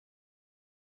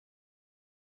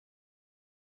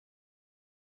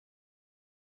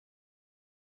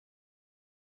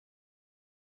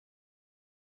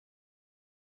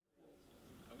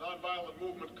nonviolent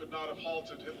movement could not have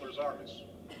halted Hitler's armies.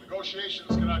 Negotiations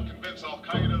cannot convince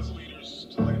Al-Qaeda's leaders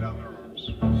to lay down their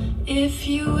arms. If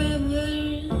you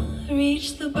ever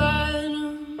reach the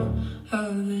bottom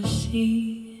of the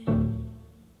sea,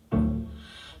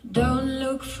 don't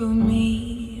look for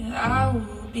me, I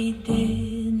will be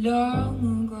dead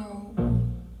long ago.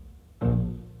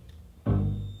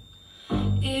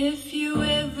 If you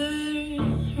ever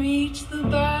reach the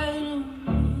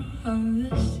bottom of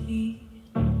the sea,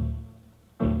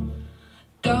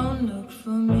 don't look for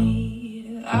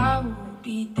me, I will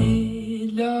be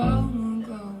dead long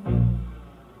ago.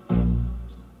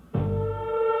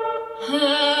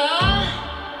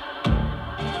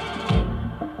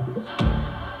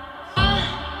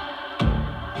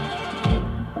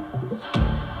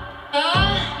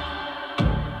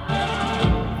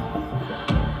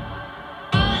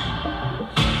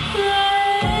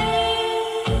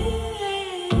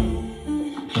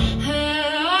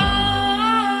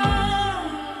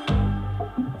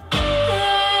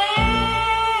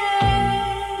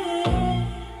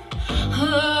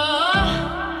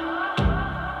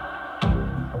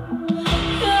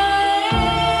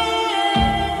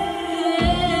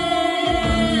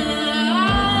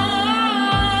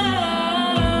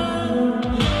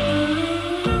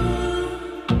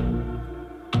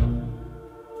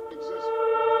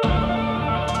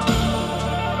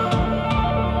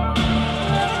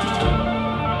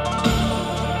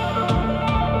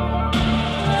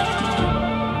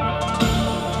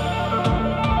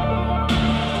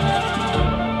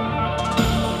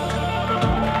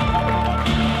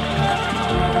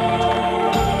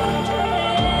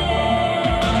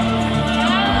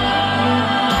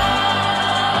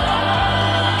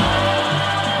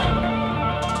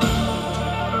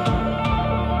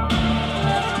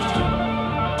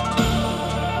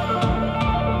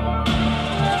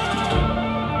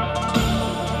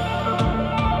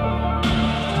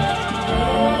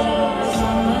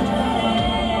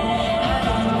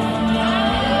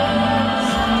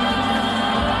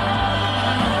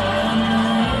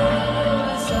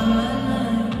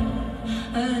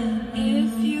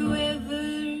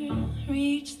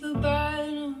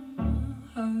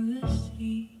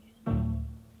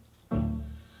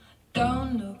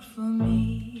 Don't look for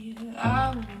me, I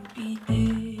will be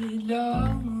dead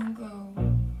long ago.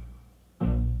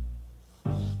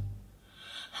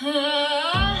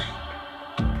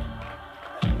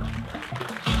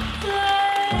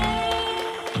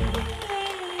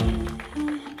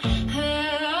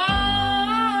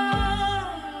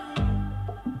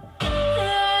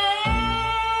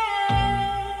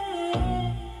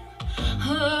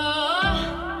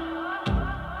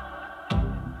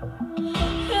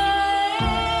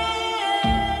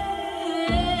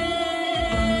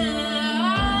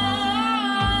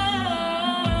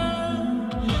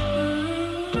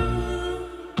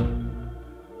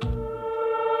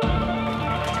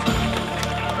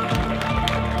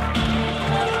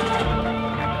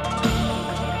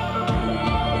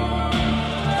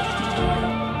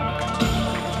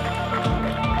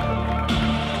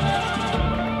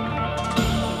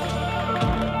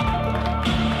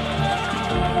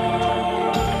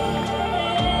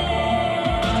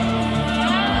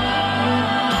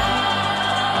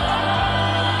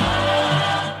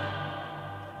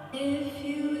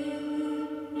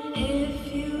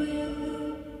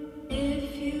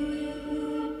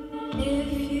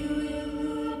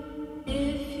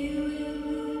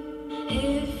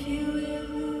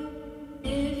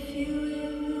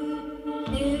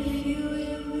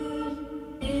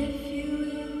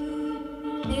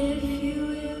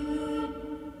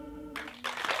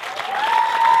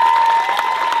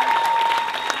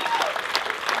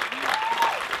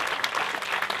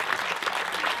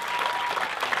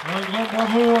 Un grand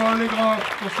bravo à ALLEGRA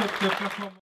pour cette performance.